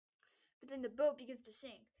seen. But then the boat begins to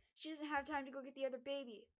sink. She doesn't have time to go get the other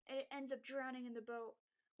baby, and it ends up drowning in the boat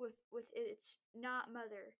with its not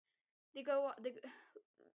mother.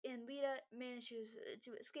 And Leta manages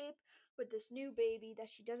to escape, with this new baby that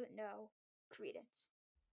she doesn't know, Credence.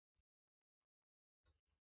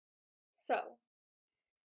 So,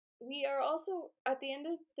 we are also, at the end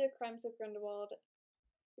of the Crimes of Grindelwald,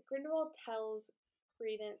 Grindelwald tells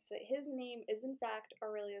Credence that his name is in fact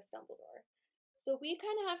Aurelius Dumbledore. So we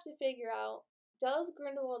kind of have to figure out, does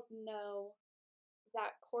Grindelwald know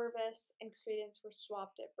that Corvus and Credence were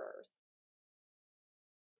swapped at birth?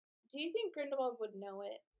 Do you think Grindelwald would know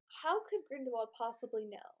it? How could Grindelwald possibly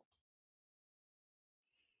know?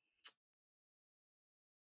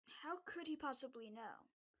 How could he possibly know?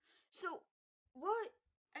 So, what?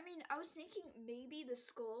 I mean, I was thinking maybe the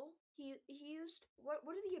skull he used. What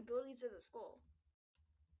are the abilities of the skull?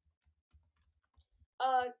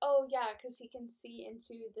 Oh yeah, because he can see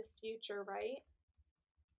into the future, right?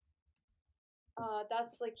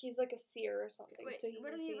 That's like he's like a seer or something. Wait, so he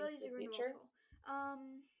what are can the see into abilities the of Grindelwald's future. skull?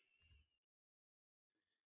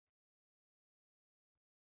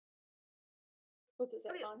 What's it say?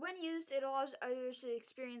 Okay, when used, it allows others to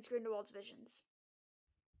experience Grindelwald's visions.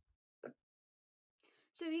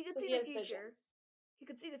 So he could see the future. Visions. He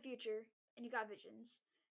could see the future, and he got visions.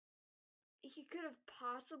 He could have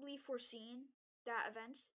possibly foreseen that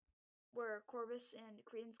event where Corvus and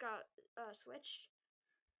Credence got switched.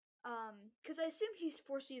 Because I assume he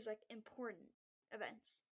foresees like important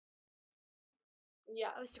events. Yeah.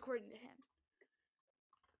 At least according to him.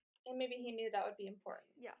 And maybe he knew that would be important.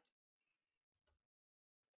 Yeah.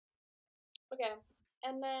 Okay.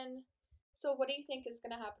 And then, so what do you think is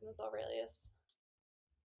going to happen with Aurelius?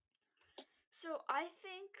 So I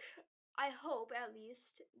hope at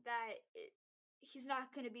least that he's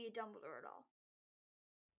not going to be a Dumbledore at all.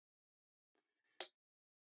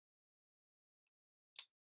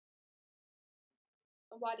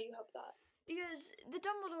 Why do you hope that? Because the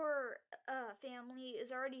Dumbledore family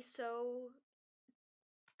is already so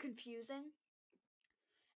confusing.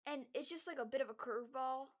 And it's just like a bit of a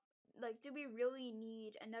curveball. Like, do we really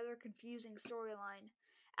need another confusing storyline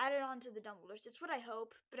added on to the Dumbledores? It's what I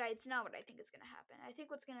hope, but it's not what I think is going to happen. I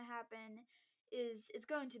think what's going to happen is it's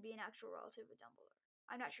going to be an actual relative of Dumbledore.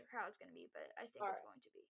 I'm not sure how it's going to be, but I think it's going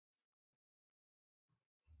to be.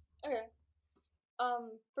 Okay.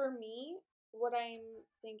 For me, what I'm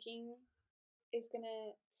thinking is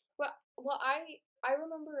gonna I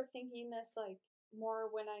remember thinking this like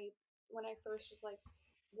more when I first was like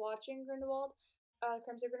watching Grindelwald,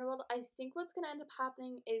 Crimes of Grindelwald. I think what's gonna end up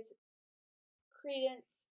happening is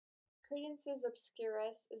Credence's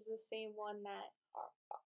Obscurus is the same one that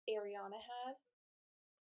Ariana had.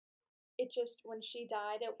 It just when she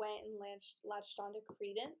died, it went and latched onto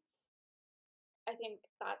Credence. I think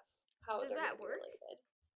that's how does that work? Related.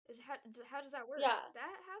 How does that work? Yeah,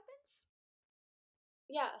 that happens.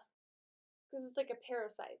 Yeah, because it's like a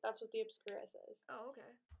parasite. That's what the Obscurus is. Oh,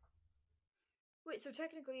 okay. Wait, so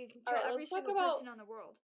technically it can kill every single person on the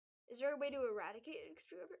world. Is there a way to eradicate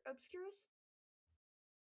Obscurus?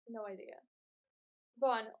 No idea.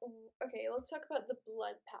 Vaughn, okay, let's talk about the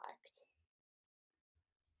Blood Pact.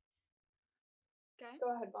 Okay.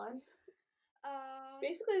 Go ahead, Vaughn.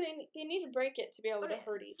 Basically, they need to break it to be able to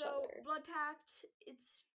hurt each other. So, Blood Pact,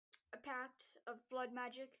 it's a pact of blood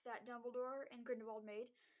magic that Dumbledore and Grindelwald made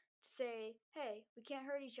to say, hey, we can't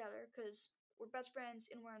hurt each other because we're best friends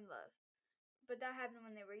and we're in love. But that happened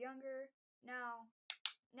when they were younger. Now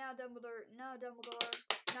Dumbledore,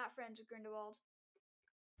 not friends with Grindelwald.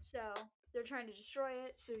 So, they're trying to destroy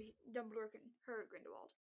it so Dumbledore can hurt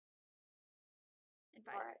Grindelwald. And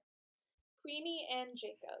fight. Alright. Queenie and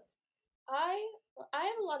Jacob. I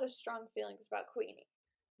have a lot of strong feelings about Queenie.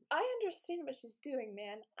 I understand what she's doing,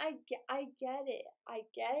 man. I get it. I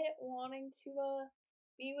get it wanting to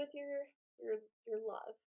be with your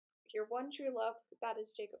love. Your one true love, that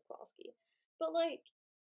is Jacob Kowalski. But like,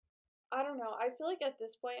 I don't know. I feel like at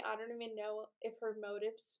this point I don't even know if her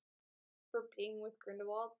motives for being with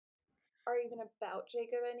Grindelwald are even about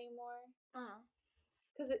Jacob anymore.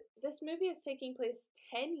 Because this movie is taking place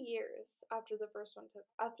 10 years after the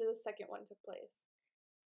second one took place.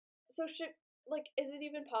 So is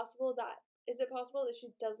it possible that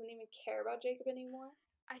she doesn't even care about Jacob anymore?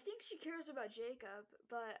 I think she cares about Jacob,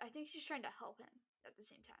 but I think she's trying to help him at the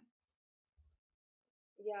same time.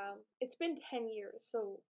 Yeah, it's been 10 years,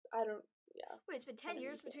 so I don't. Yeah. Wait, it's been 10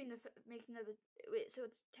 years between the making of the. Wait, so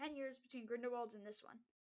it's 10 years between Grindelwald's and this one.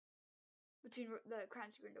 Between the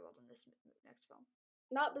Crimes of Grindelwald and this next film.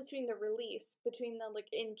 Not between the release, between the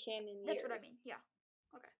in canon years. That's what I mean. Yeah.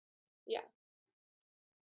 Okay. Yeah.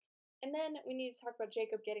 And then we need to talk about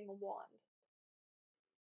Jacob getting a wand.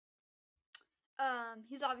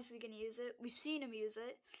 He's obviously gonna use it. We've seen him use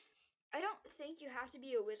it. I don't think you have to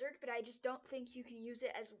be a wizard, but I just don't think you can use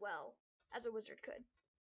it as well as a wizard could.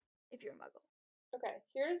 if you're a Muggle. Okay,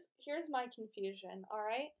 here's my confusion,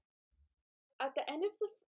 alright? At the end of the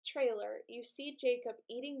trailer, you see Jacob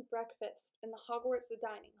eating breakfast in the Hogwarts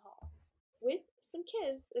dining hall with some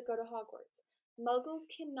kids that go to Hogwarts. Muggles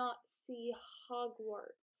cannot see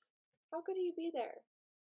Hogwarts. How could he be there?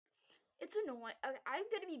 It's annoying. I'm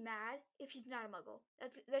gonna be mad if he's not a Muggle.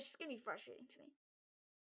 That's just gonna be frustrating to me.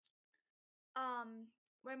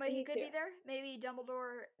 When might he could be there? Maybe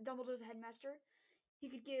Dumbledore's a headmaster. He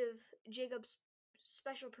could give Jacob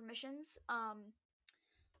special permissions.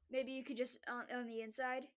 Maybe you could just on the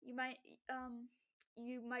inside. You might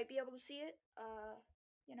be able to see it.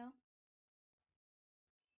 You know.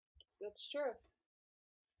 That's true.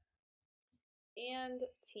 And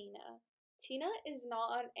Tina. Tina is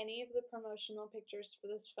not on any of the promotional pictures for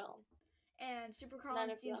this film. And Super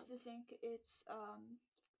Colin seems to think it's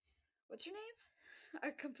what's her name? I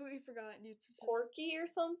completely forgot. Corky or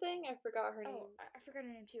something? I forgot her name. Oh, I forgot her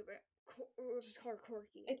name too, but we'll just call her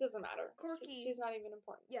Corky. It doesn't matter. Corky. She's not even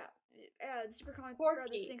important. Yeah. Super Colin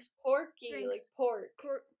Porky. Porky, like pork.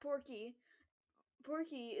 Porky.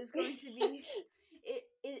 Porky is going to be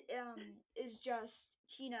it is just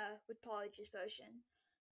Tina with Polyjuice Potion.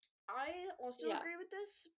 I also agree with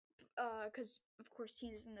this, because of course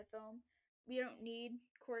Tina's in the film. We don't need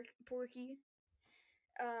Porky.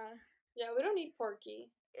 Yeah, we don't need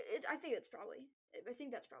Porky. I think that's probably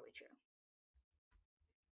true.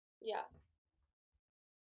 Yeah.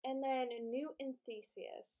 And then Newt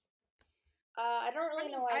Theseus. I don't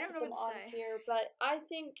really know why I put them on here, but I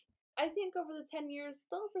think over the 10 years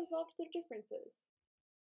they'll have resolved their differences.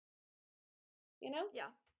 You know?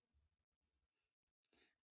 Yeah.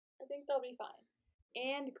 I think they'll be fine.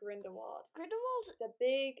 And Grindelwald.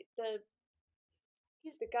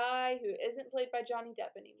 He's the guy who isn't played by Johnny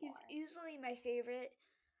Depp anymore. He's easily my favorite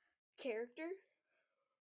character.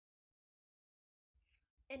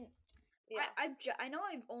 And yeah. I know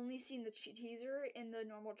I've only seen the teaser in the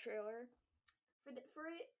normal trailer for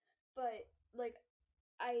it, but like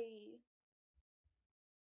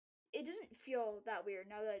it doesn't feel that weird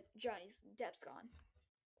now that Johnny Depp's gone.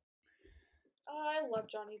 Oh, I love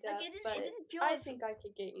Johnny Depp, it didn't feel I think I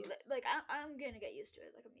could get used. I'm gonna get used to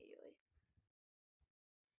it immediately.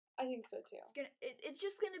 I think so too. It's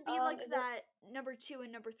just gonna be like that number 2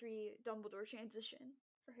 and number 3 Dumbledore transition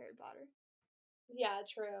for Harry Potter. Yeah,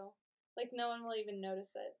 true. Like no one will even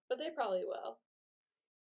notice it, but they probably will.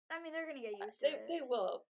 I mean, they're gonna get used to it. They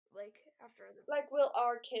will. Like after the. Like, will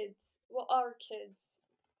our kids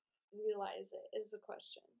realize it? Is the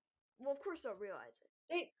question. Well, of course they'll realize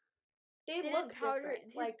it. They look different.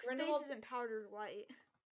 His face isn't powdered white.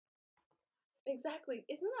 Exactly.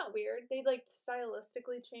 Isn't that weird? They like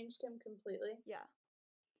stylistically changed him completely. Yeah.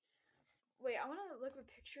 Wait, I want to look at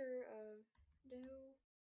a picture of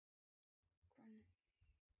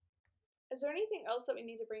Is there anything else that we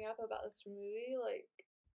need to bring up about this movie? Like,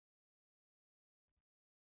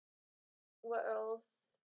 what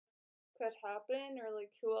else could happen, or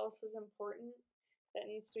like who else is important that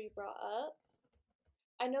needs to be brought up?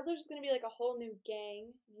 I know there's going to be like a whole new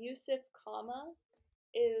gang. Yusuf Kama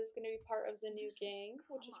is going to be part of the new gang,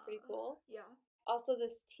 which is pretty cool. Yeah. Also,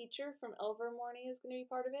 this teacher from Ilvermorny is going to be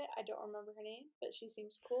part of it. I don't remember her name, but she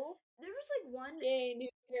seems cool. There was like one... Yay, new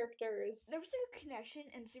characters. There was like a connection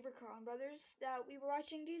in Super Carlin Brothers that we were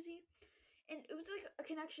watching, Daisy. And it was like a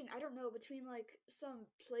connection, I don't know, between like some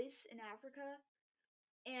place in Africa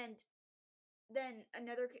and then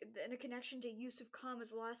a connection to Yusuf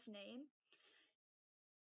Kama's last name.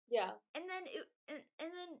 Yeah. And then it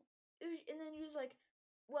was like,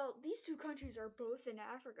 well, these two countries are both in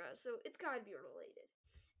Africa, so it's got to be related.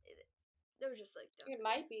 That was just like dumb. It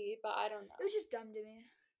might be, but I don't know. It was just dumb to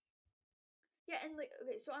me. Yeah, and like,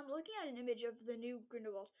 okay, so I'm looking at an image of the new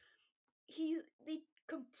Grindelwald. They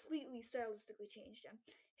completely stylistically changed him.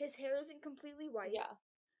 His hair isn't completely white. Yeah.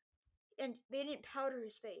 And they didn't powder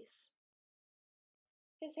his face.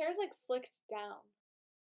 His hair's like slicked down.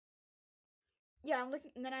 Yeah, I'm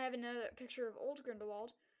looking, and then I have another picture of old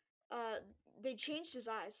Grindelwald. They changed his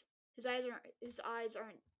eyes. His eyes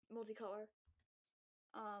aren't multicolor.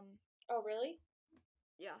 Oh really?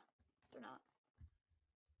 Yeah, they're not.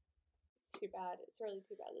 It's too bad. It's really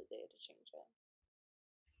too bad that they had to change it.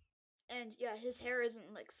 And yeah, his hair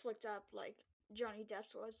isn't like slicked up like Johnny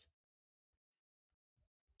Depp's was.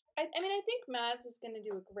 I mean, I think Mads is going to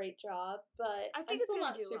do a great job, but I'm still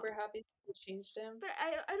not super happy they changed him. But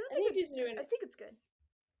I don't think he's doing. I think it's good.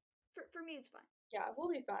 For me, it's fine. Yeah, we'll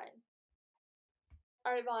be fine.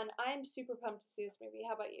 All right, Vaughn, I'm super pumped to see this movie.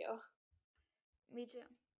 How about you? Me too.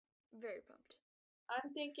 Very pumped.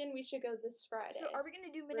 I'm thinking we should go this Friday. So, are we going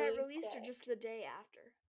to do midnight release or just the day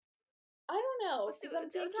after? I don't know. Let's I'm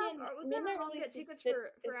thinking midnight release get tickets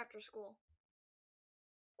for after school.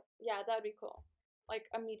 Yeah, that'd be cool. Like,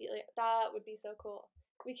 immediately. That would be so cool.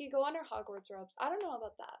 We could go on our Hogwarts robes. I don't know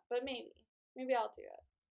about that, but maybe. Maybe I'll do it.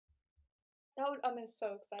 I'm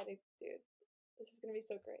so excited, dude. This is gonna be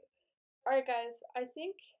so great. Alright, guys. I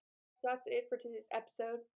think that's it for today's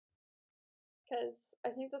episode. Because I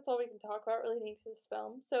think that's all we can talk about relating to this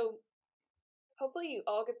film. So, hopefully you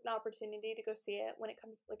all get an opportunity to go see it when it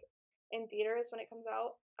comes, like, in theaters when it comes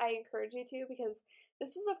out. I encourage you to, because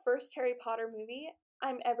this is the first Harry Potter movie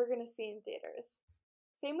I'm ever going to see in theaters.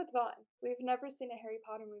 Same with Vaughn. We've never seen a Harry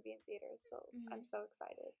Potter movie in theaters, so I'm so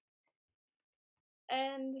excited.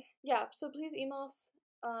 And yeah, so please email us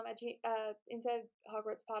at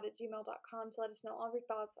insidehogwartspod@gmail.com to let us know all of your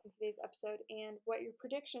thoughts on today's episode and what your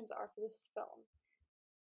predictions are for this film.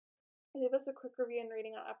 Leave us a quick review and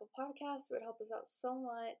rating on Apple Podcasts. It would help us out so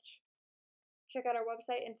much. Check out our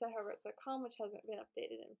website, insidehogwarts.com, which hasn't been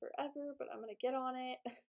updated in forever, but I'm going to get on it.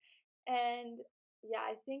 And yeah,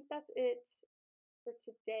 I think that's it for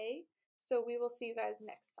today. So we will see you guys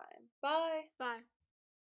next time. Bye! Bye.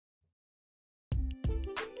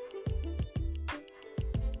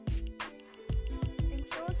 Thanks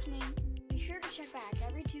for listening. Be sure to check back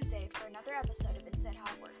every Tuesday for another episode of Inside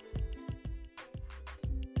Hogwarts.